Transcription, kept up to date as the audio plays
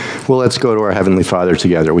Well, let's go to our Heavenly Father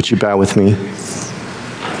together. Would you bow with me?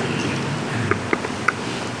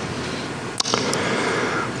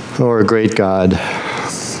 Oh, our great God,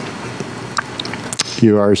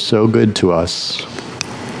 you are so good to us.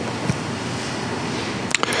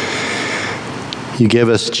 You gave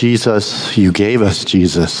us Jesus,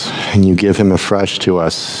 and you give him afresh to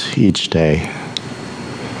us each day.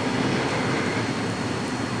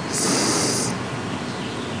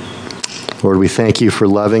 Lord, we thank you for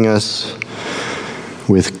loving us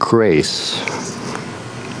with grace,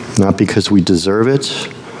 not because we deserve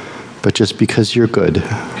it, but just because you're good.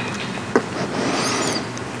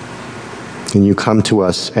 And you come to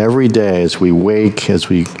us every day as we wake, as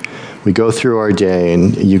we go through our day,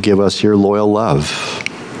 and you give us your loyal love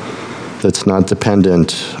that's not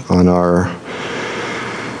dependent on our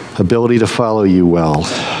ability to follow you well.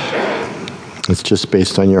 It's just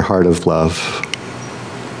based on your heart of love.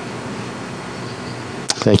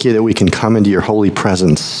 Thank you that we can come into your holy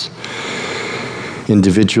presence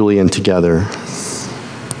individually and together.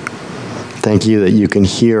 Thank you that you can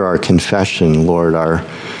hear our confession, Lord, our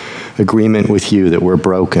agreement with you that we're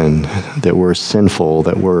broken, that we're sinful,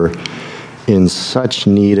 that we're in such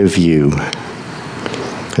need of you.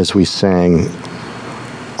 As we sang,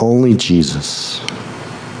 only Jesus.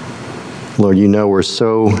 Lord, you know we're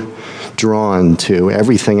so drawn to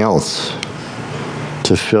everything else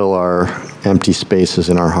to fill our empty spaces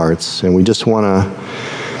in our hearts. And we just want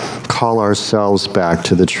to call ourselves back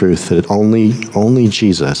to the truth that only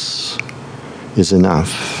Jesus is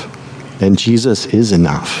enough. And Jesus is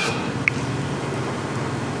enough.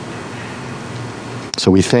 So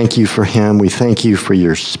we thank you for him. We thank you for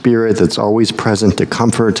your Spirit that's always present to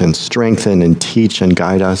comfort and strengthen and teach and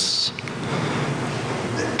guide us.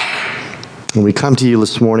 And we come to you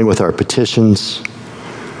this morning with our petitions,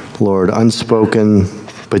 Lord, unspoken,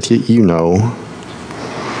 but you know.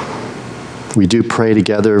 We do pray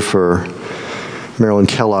together for Marilyn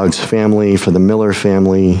Kellogg's family, for the Miller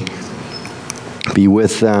family. Be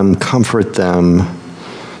with them, comfort them,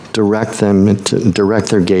 direct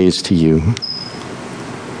their gaze to you.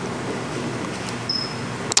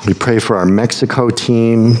 We pray for our Mexico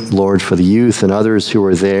team, Lord, for the youth and others who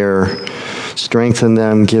are there. Strengthen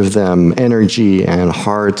them, give them energy and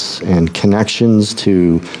hearts and connections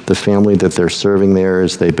to the family that they're serving there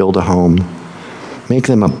as they build a home. Make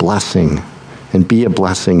them a blessing and be a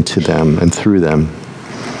blessing to them and through them.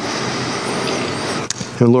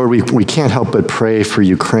 And Lord, we can't help but pray for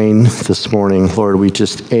Ukraine this morning. Lord, we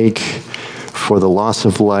just ache for the loss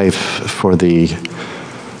of life, for the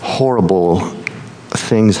horrible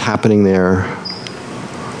things happening there.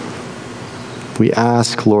 We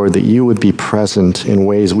ask, Lord, that you would be present in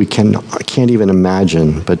ways we can't even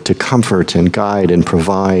imagine, but to comfort and guide and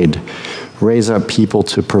provide, raise up people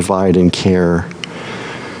to provide and care.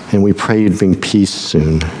 And we pray you'd bring peace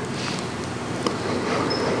soon.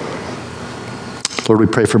 Lord, we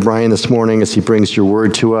pray for Brian this morning as he brings your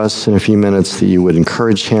word to us in a few minutes, that you would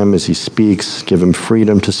encourage him as he speaks, give him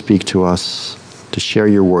freedom to speak to us, to share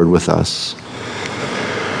your word with us.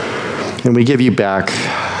 And we give you back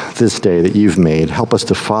this day that you've made. Help us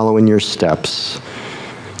to follow in your steps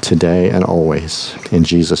today and always. In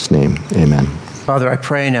Jesus' name, amen. Father, I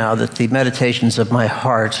pray now that the meditations of my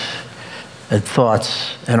heart and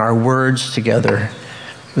thoughts and our words together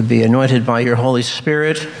would be anointed by your Holy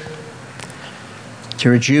Spirit to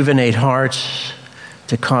rejuvenate hearts,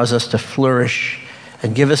 to cause us to flourish,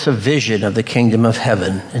 and give us a vision of the kingdom of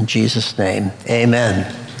heaven. In Jesus' name,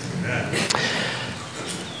 amen. Amen.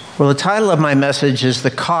 Well, the title of my message is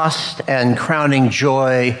The Cost and Crowning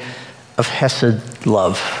Joy of Hesed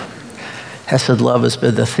Love. Hesed love has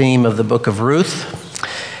been the theme of the book of Ruth.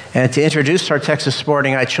 And to introduce our text this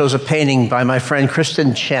morning, I chose a painting by my friend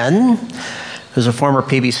Kristen Chen, who's a former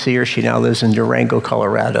PBCer. She now lives in Durango,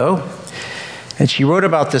 Colorado. And she wrote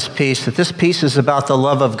about this piece, that this piece is about the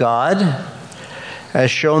love of God,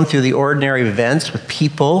 as shown through the ordinary events with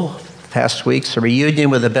people. Past weeks, a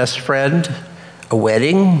reunion with a best friend, a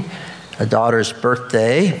wedding, a daughter's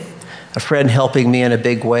birthday, a friend helping me in a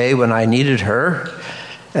big way when I needed her,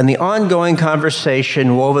 and the ongoing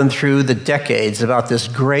conversation woven through the decades about this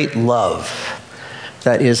great love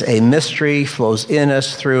that is a mystery, flows in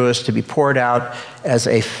us, through us, to be poured out as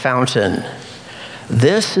a fountain.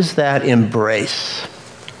 This is that embrace.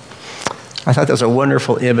 I thought that was a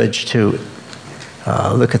wonderful image to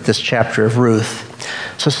look at this chapter of Ruth.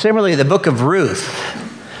 So similarly, the book of Ruth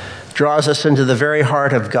draws us into the very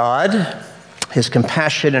heart of God, his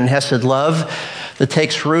compassion and hesed love that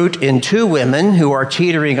takes root in two women who are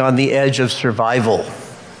teetering on the edge of survival.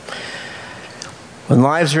 When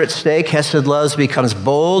lives are at stake, Hesed love becomes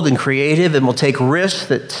bold and creative and will take risks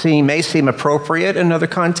that may seem appropriate in another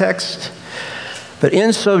context, but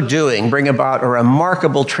in so doing, bring about a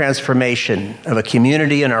remarkable transformation of a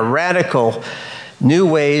community and a radical new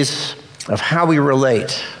ways of how we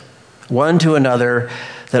relate one to another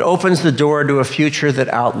that opens the door to a future that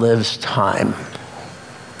outlives time.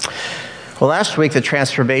 Well, last week, the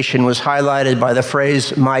transformation was highlighted by the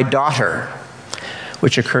phrase, "my daughter,"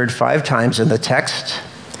 which occurred 5 times in the text.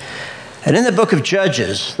 And in the book of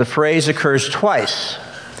Judges, the phrase occurs twice.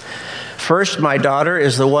 First, "my daughter"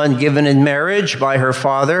 is the one given in marriage by her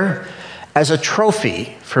father as a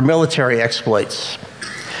trophy for military exploits.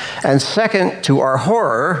 And second, to our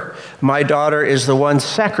horror, "my daughter" is the one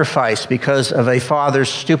sacrificed because of a father's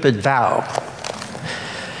stupid vow.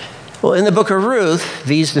 Well, in the book of Ruth,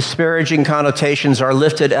 these disparaging connotations are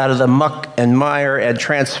lifted out of the muck and mire and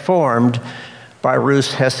transformed by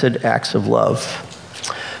Ruth's Hesed acts of love.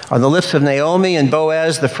 On the lips of Naomi and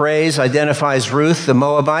Boaz, the phrase identifies Ruth, the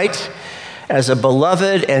Moabite, as a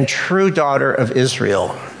beloved and true daughter of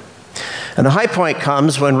Israel. And the high point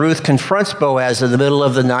comes when Ruth confronts Boaz in the middle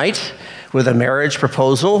of the night with a marriage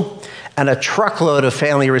proposal and a truckload of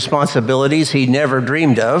family responsibilities he never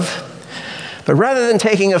dreamed of. But rather than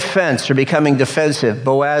taking offense or becoming defensive,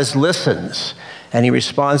 Boaz listens and he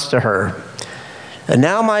responds to her, "And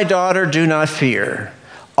now, my daughter, do not fear.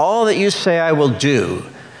 All that you say I will do.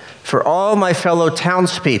 For all my fellow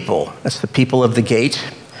townspeople," that's the people of the gate,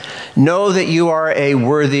 "know that you are a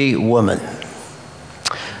worthy woman."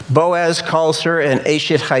 Boaz calls her an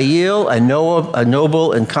Eshet Chayil, a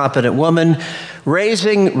noble and competent woman,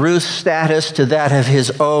 raising Ruth's status to that of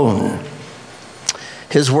his own.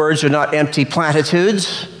 His words are not empty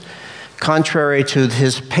platitudes. Contrary to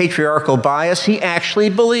his patriarchal bias, he actually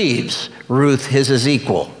believes Ruth is his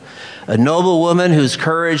equal, a noble woman whose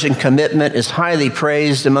courage and commitment is highly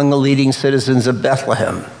praised among the leading citizens of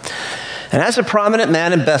Bethlehem. And as a prominent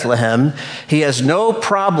man in Bethlehem, he has no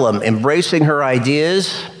problem embracing her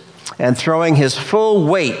ideas and throwing his full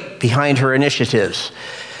weight behind her initiatives,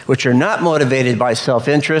 which are not motivated by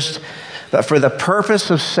self-interest, but for the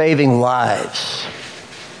purpose of saving lives.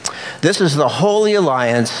 This is the Holy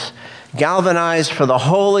Alliance, galvanized for the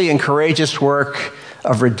holy and courageous work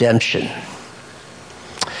of redemption.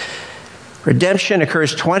 Redemption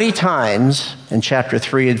occurs 20 times in chapter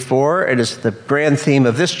 3 and 4. It is the grand theme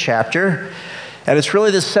of this chapter, and it's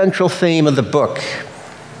really the central theme of the book.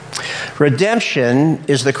 Redemption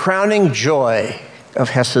is the crowning joy of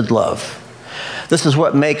Hesed love. This is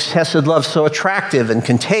what makes Hesed love so attractive and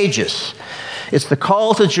contagious. It's the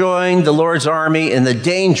call to join the Lord's army in the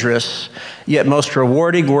dangerous yet most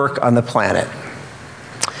rewarding work on the planet.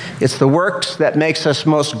 It's the work that makes us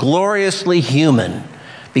most gloriously human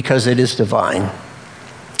because it is divine.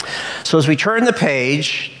 So as we turn the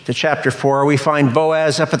page to chapter 4, we find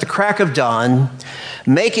Boaz up at the crack of dawn,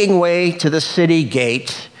 making way to the city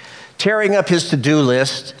gate, tearing up his to-do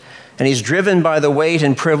list, and he's driven by the weight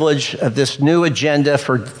and privilege of this new agenda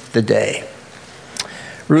for the day.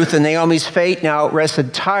 Ruth and Naomi's fate now rests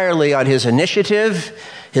entirely on his initiative,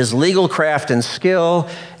 his legal craft and skill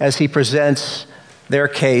as he presents their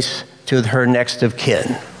case to her next of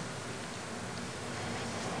kin.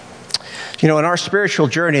 You know, in our spiritual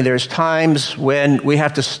journey, there's times when we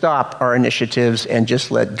have to stop our initiatives and just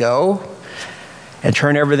let go and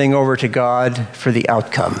turn everything over to God for the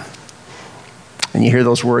outcome. And you hear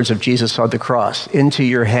those words of Jesus on the cross, "Into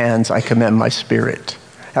your hands I commend my spirit."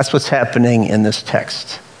 That's what's happening in this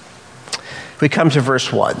text. We come to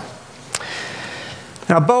verse 1.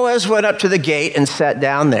 Now Boaz went up to the gate and sat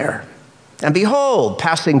down there. And behold,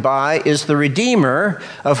 passing by is the Redeemer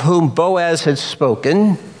of whom Boaz had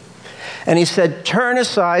spoken. And he said, "Turn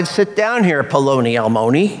aside, sit down here, Poloni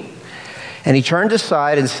Almoni." And he turned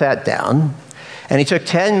aside and sat down. And he took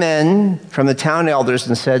 10 men from the town elders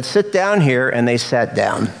and said, "Sit down here," and they sat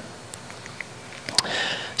down.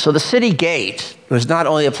 So the city gate was not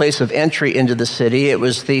only a place of entry into the city, it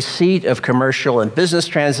was the seat of commercial and business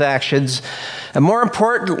transactions, and more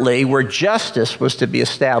importantly, where justice was to be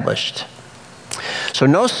established. So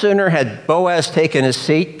no sooner had Boaz taken his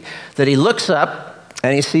seat that he looks up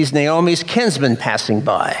and he sees Naomi's kinsman passing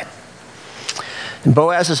by. And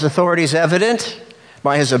Boaz's authority is evident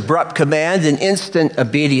by his abrupt command and instant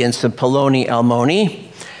obedience of Poloni Almoni.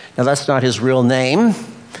 Now that's not his real name,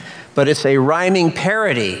 but it's a rhyming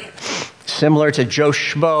parody, similar to Joe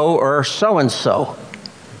Schmo or so-and-so.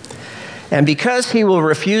 And because he will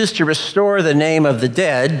refuse to restore the name of the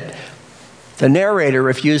dead, the narrator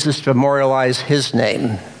refuses to memorialize his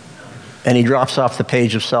name, and he drops off the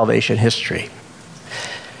page of salvation history.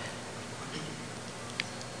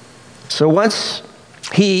 So once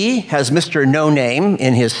He has Mr. No Name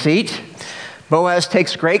in his seat. Boaz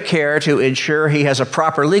takes great care to ensure he has a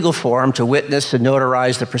proper legal form to witness and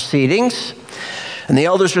notarize the proceedings. And the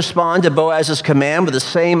elders respond to Boaz's command with the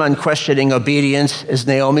same unquestioning obedience as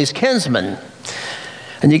Naomi's kinsman.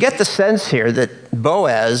 And you get the sense here that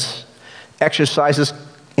Boaz exercises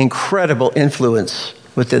incredible influence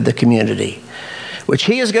within the community, which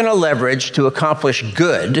he is going to leverage to accomplish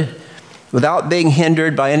good without being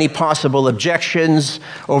hindered by any possible objections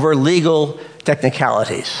over legal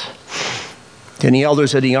technicalities. To any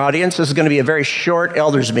elders in the audience, this is going to be a very short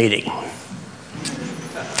elders meeting.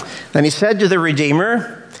 Then he said to the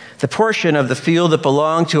Redeemer, the portion of the field that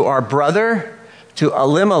belonged to our brother, to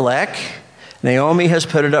Elimelech, Naomi has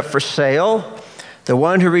put it up for sale, the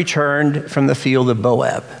one who returned from the field of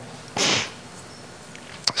Moab.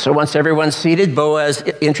 So once everyone's seated, Boaz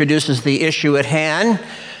introduces the issue at hand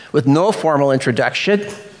with no formal introduction.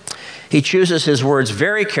 He chooses his words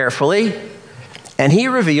very carefully, and he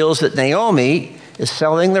reveals that Naomi is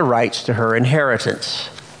selling the rights to her inheritance.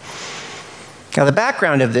 Now, the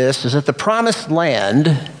background of this is that the promised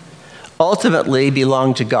land ultimately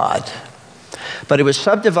belonged to God, but it was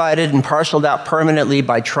subdivided and parceled out permanently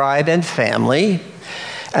by tribe and family,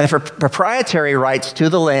 and the proprietary rights to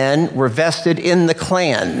the land were vested in the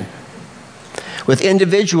clan, with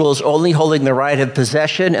individuals only holding the right of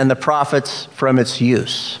possession and the profits from its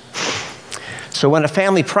use. So when a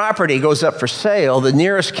family property goes up for sale, the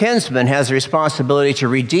nearest kinsman has the responsibility to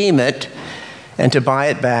redeem it and to buy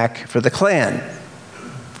it back for the clan.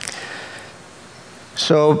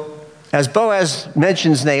 So as Boaz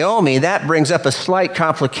mentions Naomi, that brings up a slight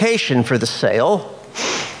complication for the sale,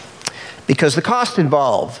 because the cost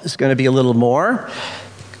involved is going to be a little more,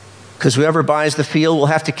 because whoever buys the field will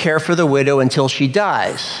have to care for the widow until she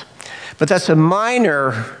dies. But that's a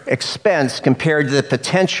minor expense compared to the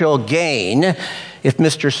potential gain if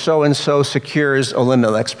Mr. So-and-so secures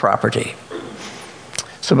Elimelech's property.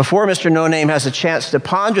 So before Mr. No Name has a chance to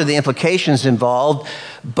ponder the implications involved,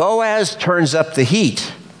 Boaz turns up the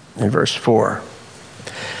heat in verse 4.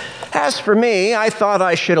 As for me, I thought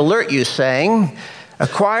I should alert you, saying,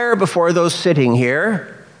 acquire before those sitting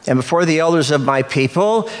here and before the elders of my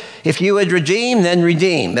people. If you would redeem, then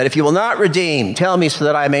redeem. But if you will not redeem, tell me so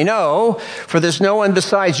that I may know, for there's no one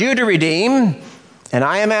besides you to redeem, and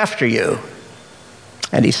I am after you.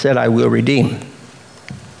 And he said, I will redeem.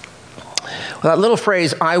 Well, that little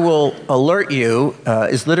phrase, I will alert you,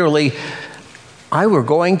 is literally, I were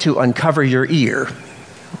going to uncover your ear.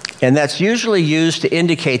 And that's usually used to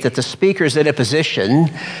indicate that the speaker's in a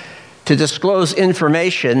position to disclose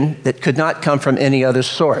information that could not come from any other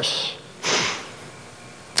source.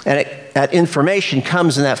 And that information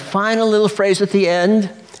comes in that final little phrase at the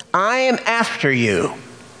end, I am after you.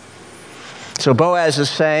 So Boaz is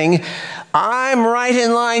saying, I'm right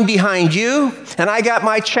in line behind you, and I got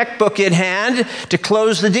my checkbook in hand to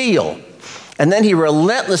close the deal. And then he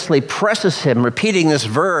relentlessly presses him, repeating this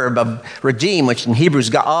verb of redeem, which in Hebrew is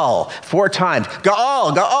ga'al, 4 times.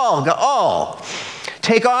 Ga'al, ga'al, ga'al.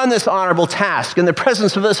 Take on this honorable task in the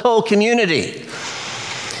presence of this whole community.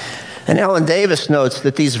 And Ellen Davis notes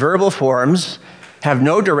that these verbal forms have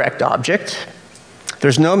no direct object.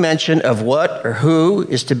 There's no mention of what or who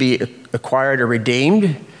is to be acquired or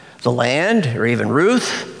redeemed, the land, or even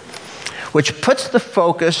Ruth, which puts the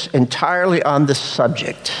focus entirely on the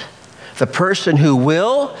subject. The person who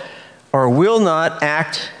will or will not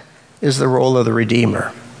act is the role of the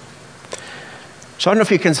Redeemer. So I don't know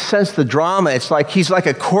if you can sense the drama. It's like he's like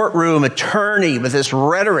a courtroom attorney with this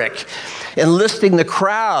rhetoric, enlisting the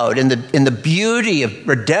crowd in the beauty of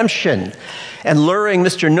redemption and luring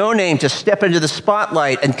Mr. No Name to step into the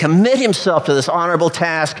spotlight and commit himself to this honorable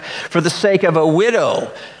task for the sake of a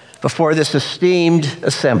widow before this esteemed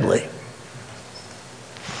assembly.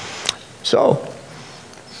 So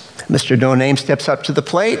Mr. No Name steps up to the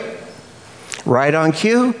plate, right on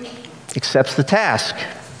cue, accepts the task.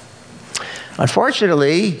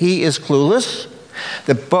 Unfortunately, he is clueless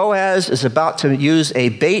that Boaz is about to use a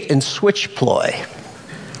bait and switch ploy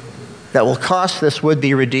that will cost this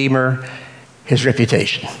would-be redeemer his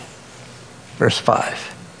reputation. Verse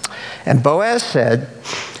 5. And Boaz said,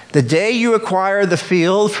 the day you acquire the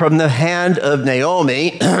field from the hand of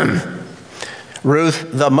Naomi, Ruth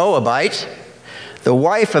the Moabite, the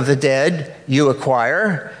wife of the dead, you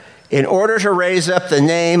acquire, in order to raise up the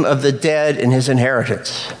name of the dead in his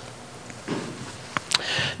inheritance.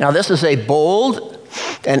 Now, this is a bold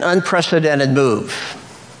and unprecedented move.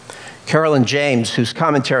 Carolyn James, whose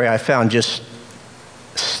commentary I found just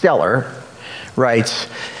stellar, writes,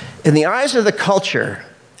 in the eyes of the culture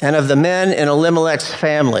and of the men in Elimelech's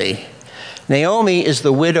family, Naomi is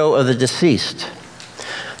the widow of the deceased.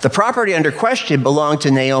 The property under question belonged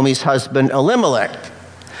to Naomi's husband, Elimelech.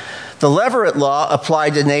 The Levirate law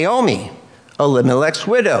applied to Naomi, Elimelech's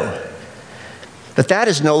widow. But that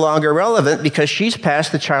is no longer relevant because she's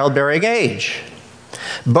past the childbearing age.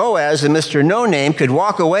 Boaz and Mr. No-Name could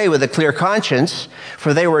walk away with a clear conscience,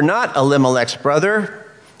 for they were not Elimelech's brother,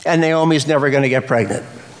 and Naomi's never going to get pregnant.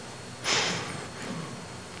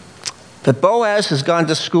 But Boaz has gone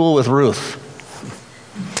to school with Ruth,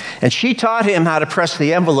 and she taught him how to press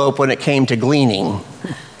the envelope when it came to gleaning.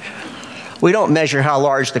 We don't measure how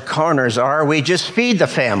large the corners are, we just feed the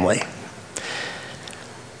family.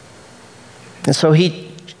 And so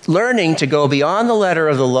he learning to go beyond the letter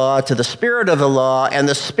of the law to the spirit of the law, and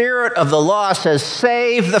the spirit of the law says,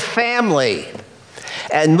 save the family,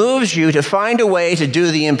 and moves you to find a way to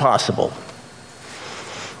do the impossible.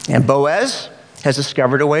 And Boaz has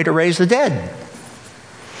discovered a way to raise the dead.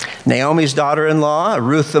 Naomi's daughter-in-law,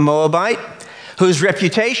 Ruth the Moabite, whose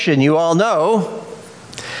reputation you all know,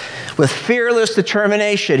 with fearless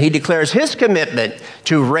determination, he declares his commitment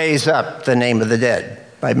to raise up the name of the dead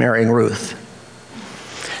by marrying Ruth.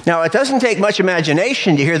 Now, it doesn't take much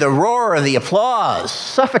imagination to hear the roar of the applause,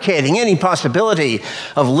 suffocating any possibility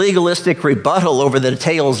of legalistic rebuttal over the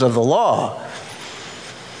details of the law.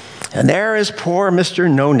 And there is poor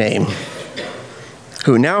Mr. No-Name,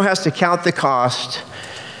 who now has to count the cost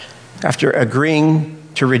after agreeing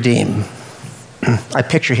to redeem. I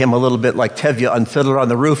picture him a little bit like Tevye on Fiddler on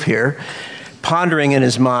the Roof here, pondering in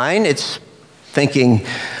his mind. It's thinking,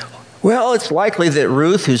 well, it's likely that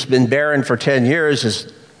Ruth, who's been barren for 10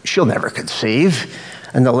 years, she'll never conceive,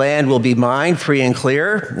 and the land will be mine, free and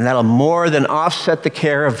clear, and that'll more than offset the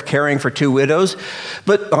care of caring for two widows.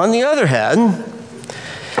 But on the other hand,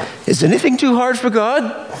 is anything too hard for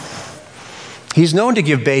God? He's known to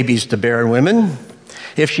give babies to barren women.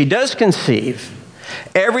 If she does conceive,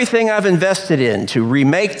 everything I've invested in to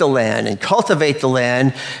remake the land and cultivate the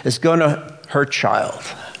land is going to hurt child.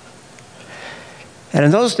 And in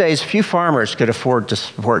those days, few farmers could afford to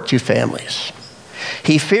support two families.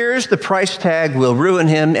 He fears the price tag will ruin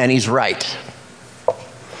him, and he's right.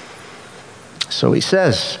 So he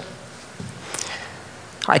says,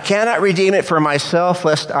 I cannot redeem it for myself,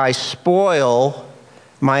 lest I spoil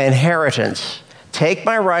my inheritance. Take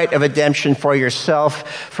my right of redemption for yourself,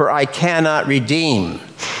 for I cannot redeem.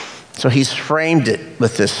 So he's framed it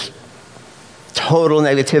with this total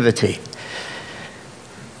negativity.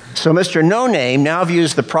 So Mr. No-Name now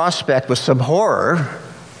views the prospect with some horror,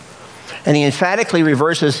 and he emphatically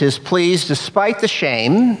reverses his pleas despite the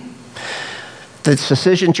shame. The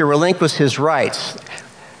decision to relinquish his rights,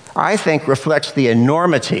 I think, reflects the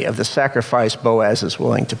enormity of the sacrifice Boaz is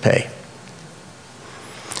willing to pay.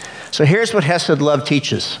 So here's what Hesed love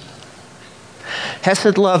teaches.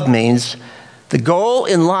 Hesed love means the goal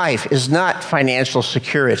in life is not financial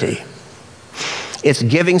security. It's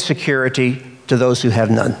giving security to those who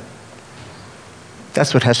have none.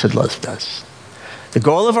 That's what Hesed love does. The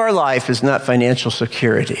goal of our life is not financial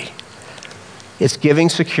security. It's giving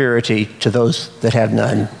security to those that have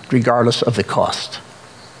none, regardless of the cost.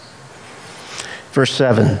 Verse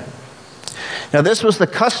 7. Now this was the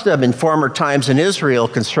custom in former times in Israel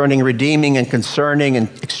concerning redeeming and concerning and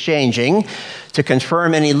exchanging to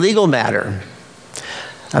confirm any legal matter.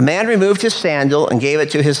 A man removed his sandal and gave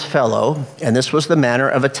it to his fellow, and this was the manner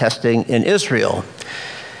of attesting in Israel.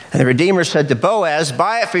 And the Redeemer said to Boaz,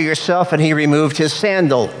 buy it for yourself, and he removed his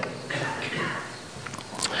sandal.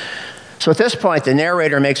 So at this point, the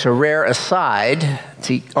narrator makes a rare aside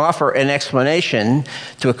to offer an explanation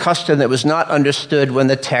to a custom that was not understood when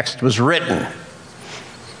the text was written.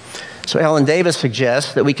 So Ellen Davis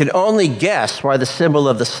suggests that we can only guess why the symbol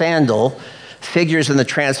of the sandal figures in the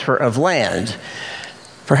transfer of land.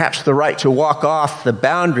 Perhaps the right to walk off the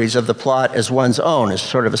boundaries of the plot as one's own is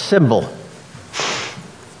sort of a symbol.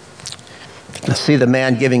 I see the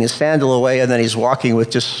man giving his sandal away, and then he's walking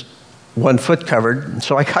with just one foot covered. And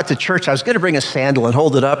so I got to church. I was going to bring a sandal and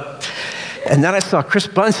hold it up. And then I saw Chris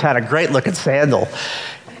Bunce had a great-looking sandal.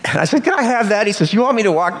 And I said, can I have that? He says, you want me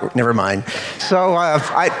to walk? Never mind. So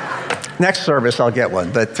next service, I'll get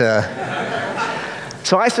one. But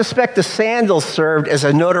so I suspect the sandal served as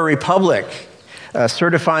a notary public,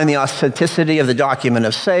 certifying the authenticity of the document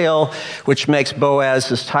of sale, which makes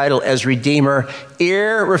Boaz's title as Redeemer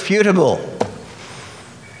irrefutable.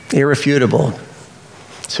 Irrefutable.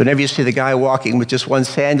 So whenever you see the guy walking with just one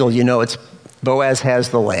sandal, you know it's Boaz has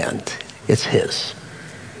the land. It's his.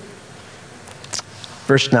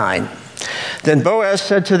 Verse 9. Then Boaz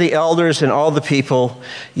said to the elders and all the people,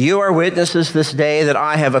 you are witnesses this day that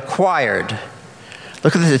I have acquired.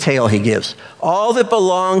 Look at the detail he gives. All that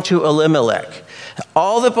belonged to Elimelech,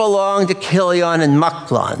 all that belonged to Chilion and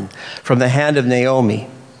Machlon from the hand of Naomi.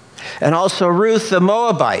 And also Ruth the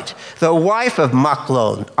Moabite, the wife of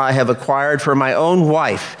Machlon, I have acquired for my own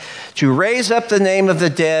wife, to raise up the name of the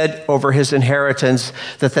dead over his inheritance,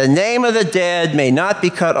 that the name of the dead may not be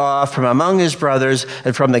cut off from among his brothers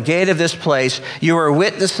and from the gate of this place. You are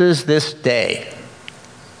witnesses this day.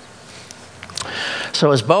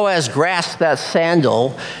 So as Boaz grasps that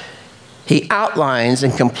sandal, he outlines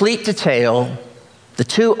in complete detail the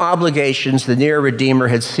two obligations the near Redeemer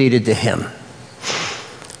had ceded to him.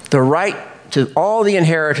 The right to all the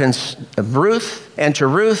inheritance of Ruth, and to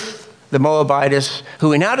Ruth the Moabitess, who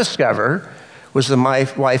we now discover was the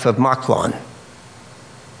wife of Machlon.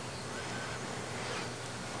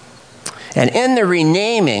 And in the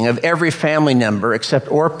renaming of every family member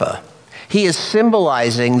except Orpah, he is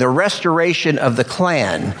symbolizing the restoration of the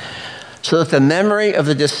clan so that the memory of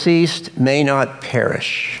the deceased may not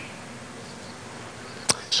perish.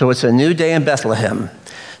 So it's a new day in Bethlehem.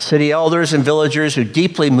 City elders and villagers who,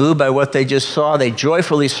 deeply moved by what they just saw, they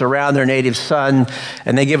joyfully surround their native son,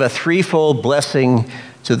 and they give a threefold blessing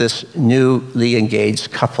to this newly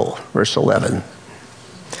engaged couple. Verse 11.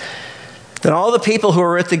 Then all the people who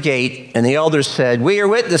were at the gate and the elders said, "We are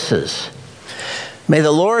witnesses. May the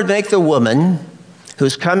Lord make the woman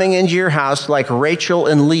who's coming into your house like Rachel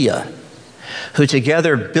and Leah, who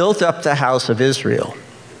together built up the house of Israel.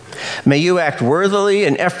 May you act worthily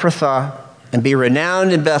in Ephrathah and be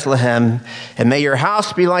renowned in Bethlehem, and may your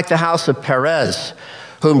house be like the house of Perez,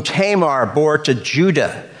 whom Tamar bore to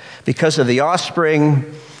Judah, because of the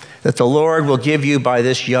offspring that the Lord will give you by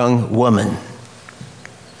this young woman."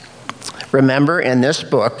 Remember, in this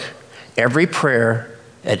book, every prayer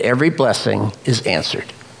and every blessing is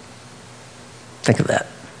answered. Think of that.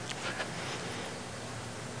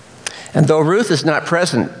 And though Ruth is not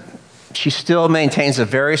present, she still maintains a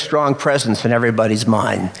very strong presence in everybody's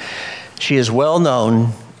mind. She is well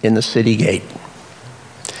known in the city gate.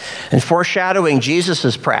 And foreshadowing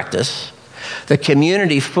Jesus' practice, the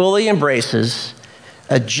community fully embraces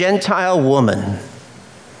a Gentile woman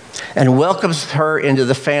and welcomes her into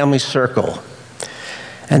the family circle.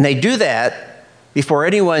 And they do that before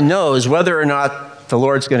anyone knows whether or not the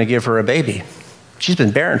Lord's going to give her a baby. She's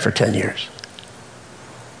been barren for 10 years.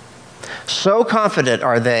 So confident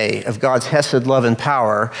are they of God's hesed love and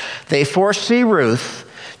power, they foresee Ruth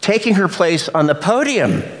taking her place on the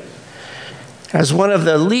podium as one of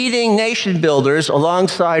the leading nation builders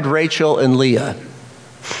alongside Rachel and Leah.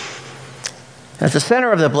 At the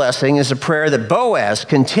center of the blessing is a prayer that Boaz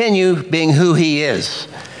continue being who he is,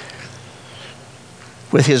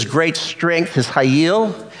 with his great strength, his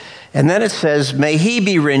Hayil, and then it says, may he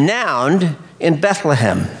be renowned in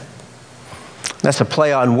Bethlehem. That's a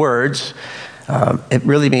play on words. It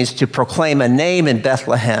really means to proclaim a name in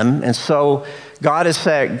Bethlehem, and so God is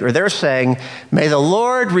saying, or they're saying, may the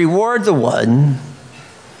Lord reward the one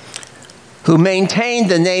who maintained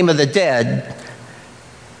the name of the dead.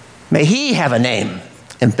 May he have a name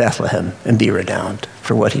in Bethlehem and be renowned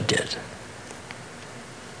for what he did.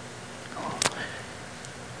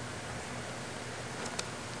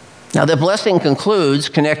 Now the blessing concludes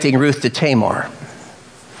connecting Ruth to Tamar,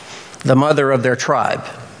 the mother of their tribe.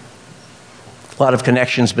 A lot of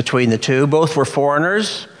connections between the two. Both were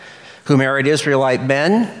foreigners who married Israelite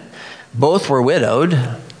men. Both were widowed,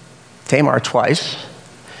 Tamar twice.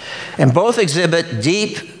 And both exhibit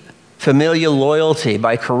deep familial loyalty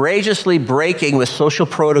by courageously breaking with social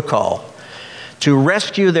protocol to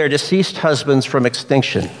rescue their deceased husbands from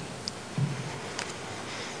extinction.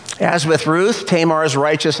 As with Ruth, Tamar's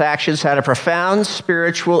righteous actions had a profound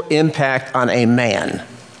spiritual impact on a man.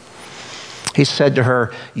 He said to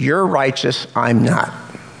her, "You're righteous, I'm not."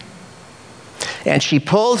 And she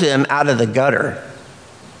pulled him out of the gutter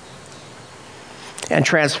and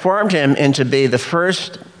transformed him into be the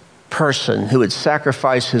first person who would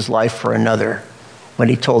sacrifice his life for another when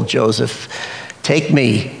he told Joseph, "Take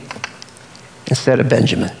me instead of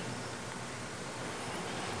Benjamin."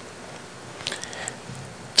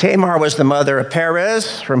 Tamar was the mother of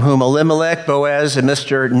Perez, from whom Elimelech, Boaz, and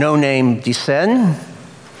Mr. No-Name descend.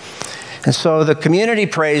 And so the community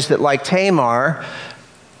prays that, like Tamar,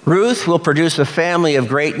 Ruth will produce a family of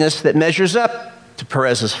greatness that measures up to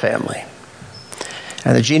Perez's family.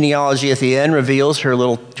 And the genealogy at the end reveals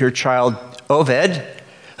her child Oved,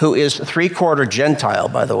 who is 3/4 Gentile,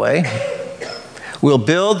 by the way, will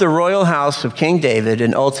build the royal house of King David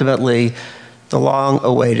and ultimately the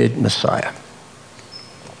long-awaited Messiah.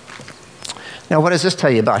 Now, what does this tell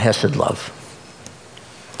you about Hesed love?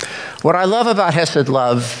 What I love about Hesed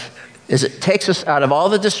love is it takes us out of all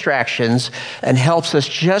the distractions and helps us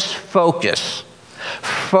just focus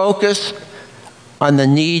on the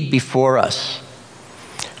need before us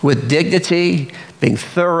with dignity, being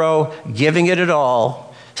thorough, giving it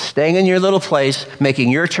all, staying in your little place, making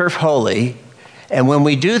your turf holy. And when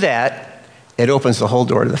we do that, it opens the whole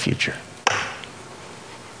door to the future.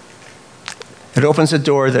 It opens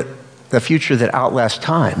the future that outlasts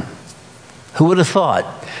time. Who would have thought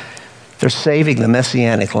they're saving the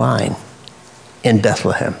Messianic line in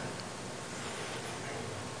Bethlehem?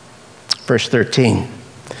 Verse 13.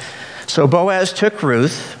 So Boaz took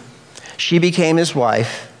Ruth, she became his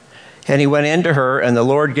wife, and he went into her, and the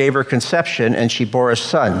Lord gave her conception, and she bore a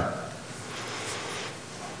son.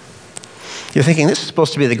 You're thinking this is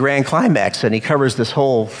supposed to be the grand climax, and he covers this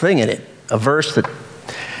whole thing in it, a verse that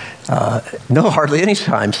hardly any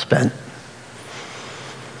time spent.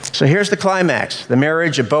 So here's the climax, the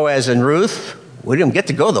marriage of Boaz and Ruth. We didn't get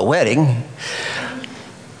to go to the wedding.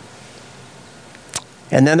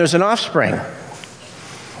 And then there's an offspring.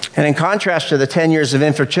 And in contrast to the 10 years of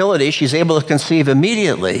infertility, she's able to conceive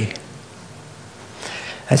immediately.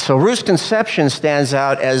 And so Ruth's conception stands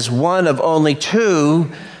out as one of only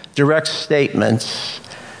two direct statements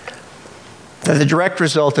that are the direct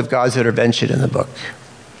result of God's intervention in the book.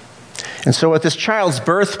 And so what this child's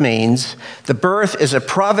birth means, the birth is a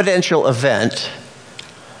providential event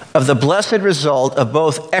of the blessed result of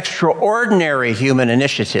both extraordinary human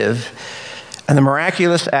initiative and the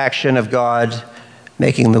miraculous action of God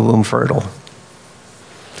making the womb fertile.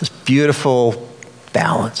 This beautiful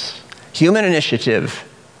balance. Human initiative,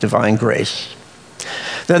 divine grace.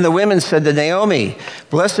 Then the women said to Naomi,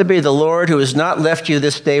 "Blessed be the Lord who has not left you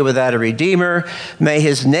this day without a redeemer. May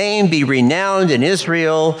his name be renowned in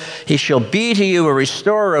Israel. He shall be to you a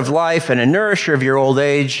restorer of life and a nourisher of your old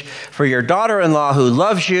age. For your daughter-in-law who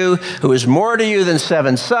loves you, who is more to you than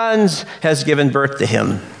 7 sons, has given birth to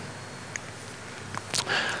him."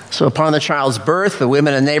 So upon the child's birth, the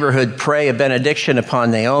women in the neighborhood pray a benediction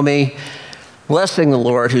upon Naomi, blessing the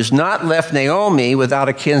Lord who's not left Naomi without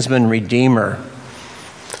a kinsman redeemer,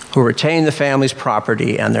 who retained the family's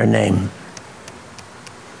property and their name.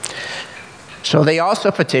 So they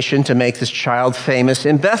also petition to make this child famous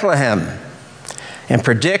in Bethlehem and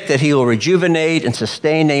predict that he will rejuvenate and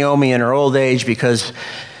sustain Naomi in her old age because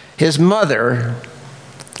his mother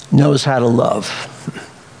knows how to love.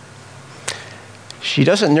 She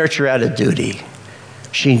doesn't nurture out of duty.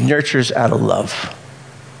 She nurtures out of love.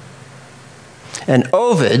 And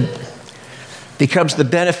Ovid becomes the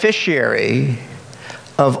beneficiary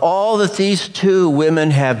of all that these two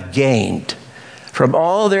women have gained from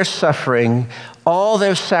all their suffering, all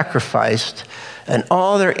they've sacrificed, and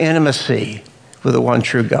all their intimacy with the one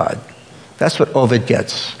true God. That's what Ovid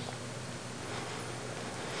gets.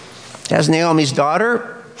 As Naomi's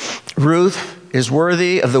daughter, Ruth is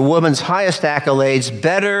worthy of the woman's highest accolades,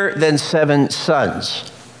 better than 7 sons.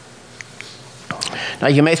 Now,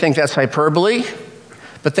 you may think that's hyperbole,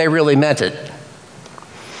 but they really meant it.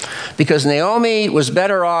 Because Naomi was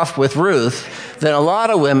better off with Ruth than a lot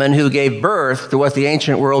of women who gave birth to what the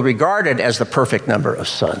ancient world regarded as the perfect number of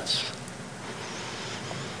sons.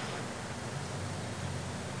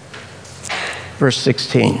 Verse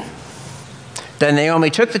 16. Then Naomi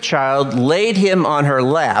took the child, laid him on her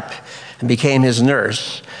lap, and became his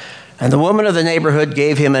nurse. And the woman of the neighborhood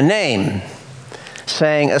gave him a name,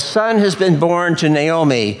 saying, "A son has been born to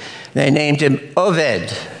Naomi." They named him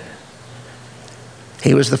Oved.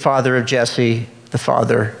 He was the father of Jesse, the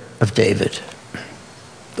father of David.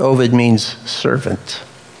 Oved means servant.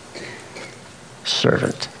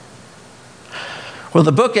 Servant. Well,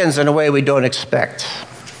 the book ends in a way we don't expect.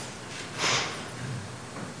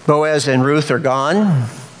 Boaz and Ruth are gone.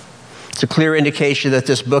 It's a clear indication that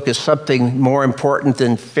this book is something more important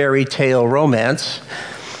than fairy tale romance.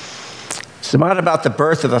 It's not about the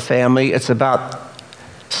birth of a family, it's about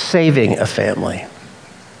saving a family.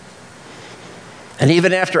 And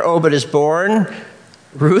even after Obed is born,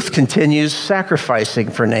 Ruth continues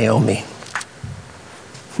sacrificing for Naomi.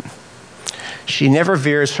 She never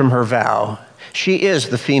veers from her vow. She is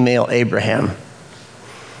the female Abraham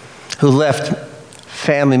who left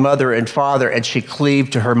family, mother and father, and she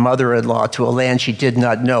cleaved to her mother-in-law to a land she did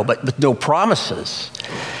not know, but with no promises.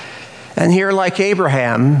 And here, like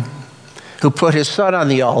Abraham, who put his son on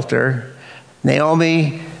the altar,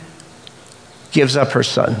 Naomi gives up her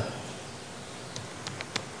son.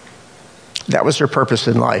 That was her purpose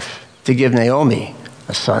in life, to give Naomi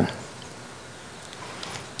a son.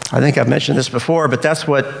 I think I've mentioned this before, but that's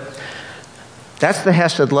the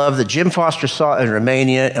Hesed love that Jim Foster saw in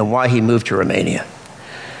Romania and why he moved to Romania.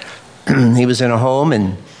 He was in a home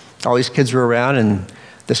and all these kids were around, and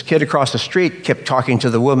this kid across the street kept talking to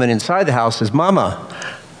the woman inside the house as mama.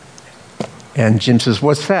 And Jim says,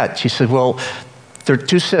 "What's that?" She said, "Well, They're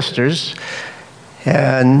two sisters,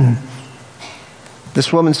 and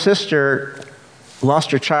this woman's sister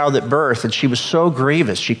lost her child at birth, and she was so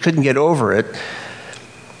grievous, she couldn't get over it,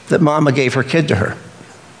 that Mama gave her kid to her.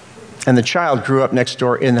 And the child grew up next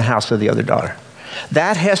door in the house of the other daughter.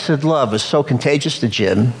 That Hesed love was so contagious to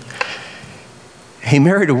Jim. He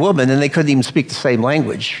married a woman, and they couldn't even speak the same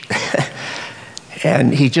language.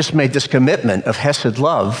 And he just made this commitment of Hesed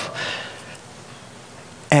love.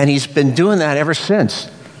 And he's been doing that ever since.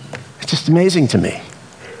 It's just amazing to me.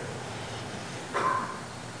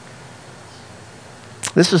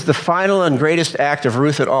 This is the final and greatest act of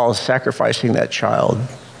Ruth at all, is sacrificing that child.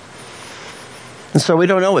 And so we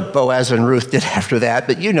don't know what Boaz and Ruth did after that,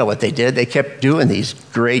 but you know what they did. They kept doing these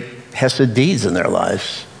great Hesed deeds in their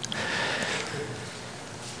lives.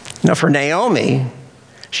 Now for Naomi,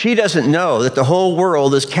 she doesn't know that the whole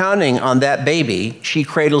world is counting on that baby she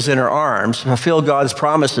cradles in her arms to fulfill God's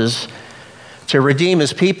promises to redeem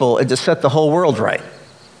his people and to set the whole world right.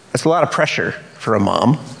 That's a lot of pressure for a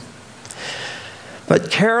mom.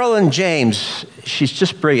 But Carolyn James, she's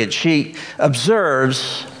just brilliant. She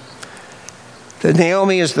observes that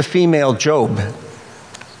Naomi is the female Job.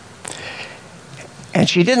 And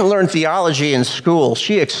she didn't learn theology in school.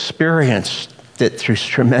 She experienced it through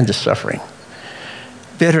tremendous suffering,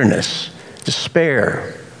 bitterness,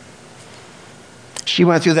 despair. She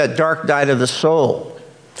went through that dark night of the soul.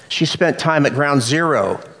 She spent time at ground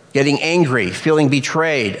zero, getting angry, feeling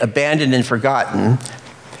betrayed, abandoned, and forgotten.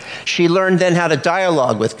 She learned then how to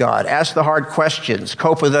dialogue with God, ask the hard questions,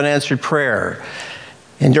 cope with unanswered prayer,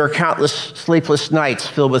 endure countless sleepless nights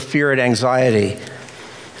filled with fear and anxiety.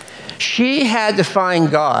 She had to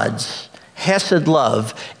find God's Hesed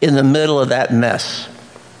love in the middle of that mess.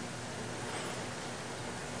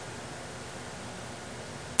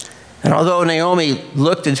 And although Naomi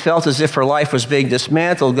looked and felt as if her life was being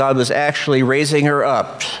dismantled, God was actually raising her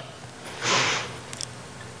up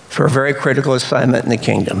for a very critical assignment in the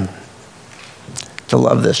kingdom, to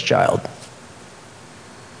love this child.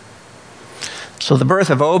 So the birth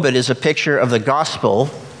of Obed is a picture of the gospel,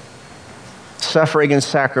 suffering and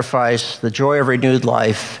sacrifice, the joy of renewed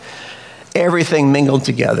life, everything mingled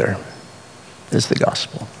together is the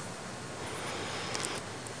gospel.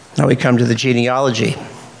 Now we come to the genealogy.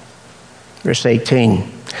 Verse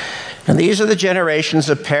 18. And these are the generations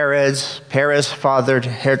of Perez. Perez fathered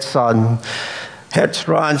Hetzron.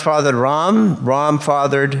 Hetzron fathered Ram. Ram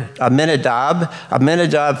fathered Aminadab.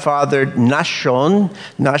 Aminadab fathered Nashon.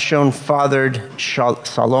 Nashon fathered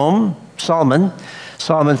Solomon.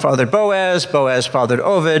 Solomon fathered Boaz. Boaz fathered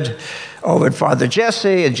Obed. Obed fathered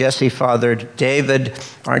Jesse. And Jesse fathered David.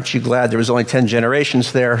 Aren't you glad there was only 10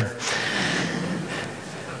 generations there?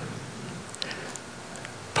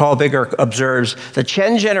 Paul Bigger observes, the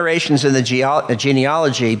 10 generations in the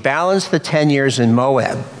genealogy balance the 10 years in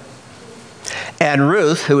Moab. And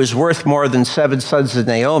Ruth, who is worth more than 7 sons of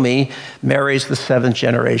Naomi, marries the 7th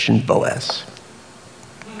generation Boaz.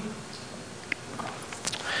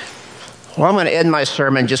 Well, I'm going to end my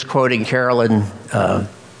sermon just quoting Carolyn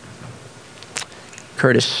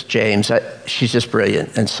Curtis James. She's just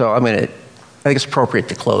brilliant. And so I think it's appropriate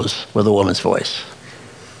to close with a woman's voice.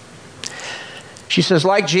 She says,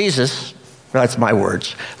 like Jesus, that's my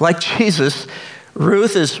words, like Jesus,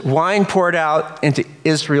 Ruth is wine poured out into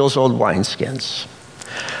Israel's old wineskins.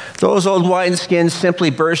 Those old wineskins simply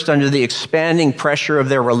burst under the expanding pressure of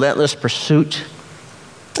their relentless pursuit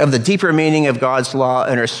of the deeper meaning of God's law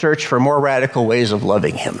and her search for more radical ways of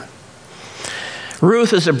loving him.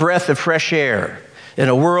 Ruth is a breath of fresh air in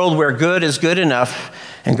a world where good is good enough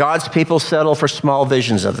and God's people settle for small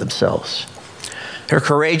visions of themselves. Her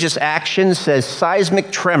courageous action says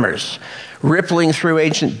seismic tremors rippling through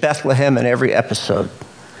ancient Bethlehem in every episode.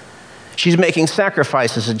 She's making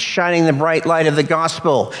sacrifices and shining the bright light of the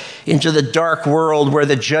gospel into the dark world where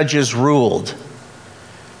the judges ruled.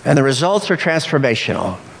 And the results are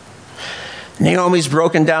transformational. Naomi's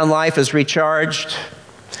broken down life is recharged.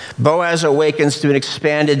 Boaz awakens to an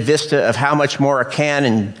expanded vista of how much more a can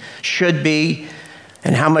and should be,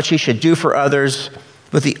 and how much he should do for others,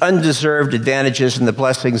 with the undeserved advantages and the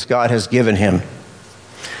blessings God has given him.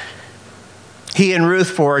 He and Ruth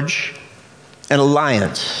forge an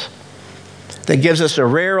alliance that gives us a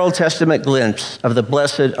rare Old Testament glimpse of the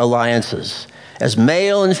blessed alliances as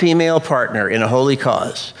male and female partner in a holy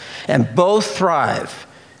cause. And both thrive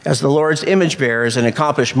as the Lord's image bearers and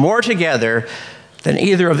accomplish more together than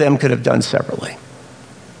either of them could have done separately.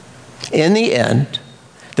 In the end,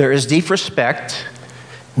 there is deep respect,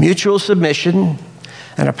 mutual submission,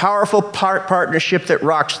 and a powerful partnership that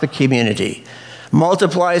rocks the community,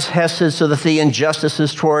 multiplies hesed so that the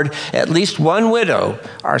injustices toward at least one widow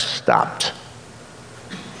are stopped.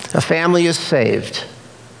 A family is saved.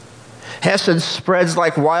 Hesed spreads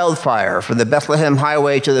like wildfire from the Bethlehem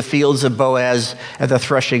highway to the fields of Boaz at the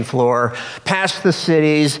threshing floor, past the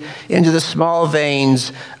cities, into the small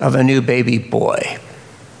veins of a new baby boy.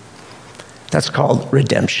 That's called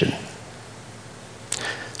redemption.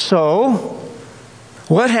 So,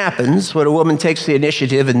 what happens when a woman takes the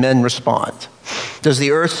initiative and men respond? Does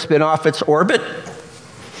the earth spin off its orbit?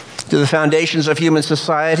 Do the foundations of human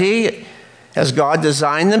society, as God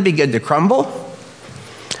designed them, begin to crumble?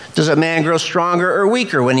 Does a man grow stronger or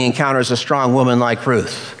weaker when he encounters a strong woman like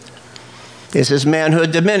Ruth? Is his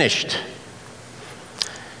manhood diminished?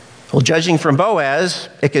 Well, judging from Boaz,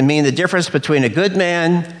 it can mean the difference between a good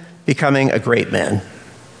man becoming a great man.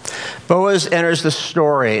 Boaz enters the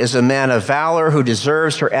story as a man of valor who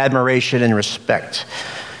deserves her admiration and respect.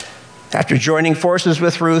 After joining forces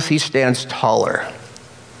with Ruth, he stands taller.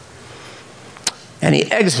 And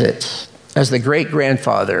he exits as the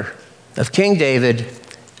great-grandfather of King David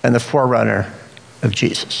and the forerunner of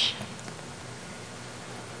Jesus.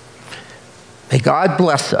 May God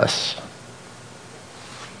bless us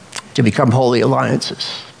to become holy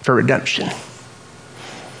alliances for redemption.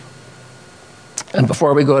 And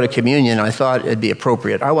before we go to communion, I thought it'd be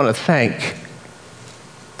appropriate. I want to thank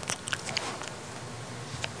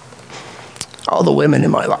all the women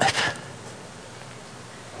in my life.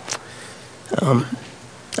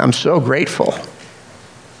 I'm so grateful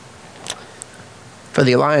for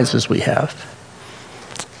the alliances we have.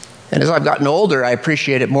 And as I've gotten older, I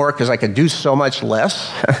appreciate it more because I can do so much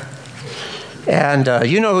less. And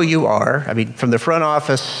you know who you are. I mean, from the front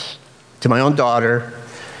office to my own daughter,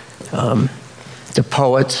 to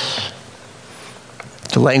poets,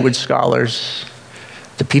 to language scholars,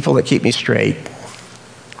 to people that keep me straight.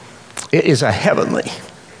 It is a heavenly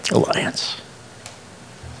alliance.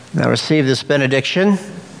 Now receive this benediction.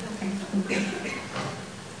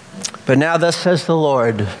 But now thus says the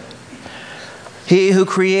Lord, He who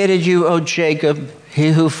created you, O Jacob,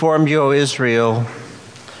 He who formed you, O Israel,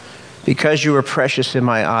 because you were precious in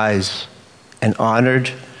my eyes and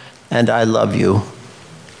honored, and I love you,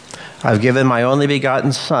 I've given my only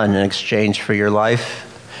begotten Son in exchange for your life.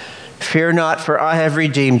 Fear not, for I have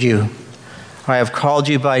redeemed you. I have called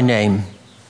you by name.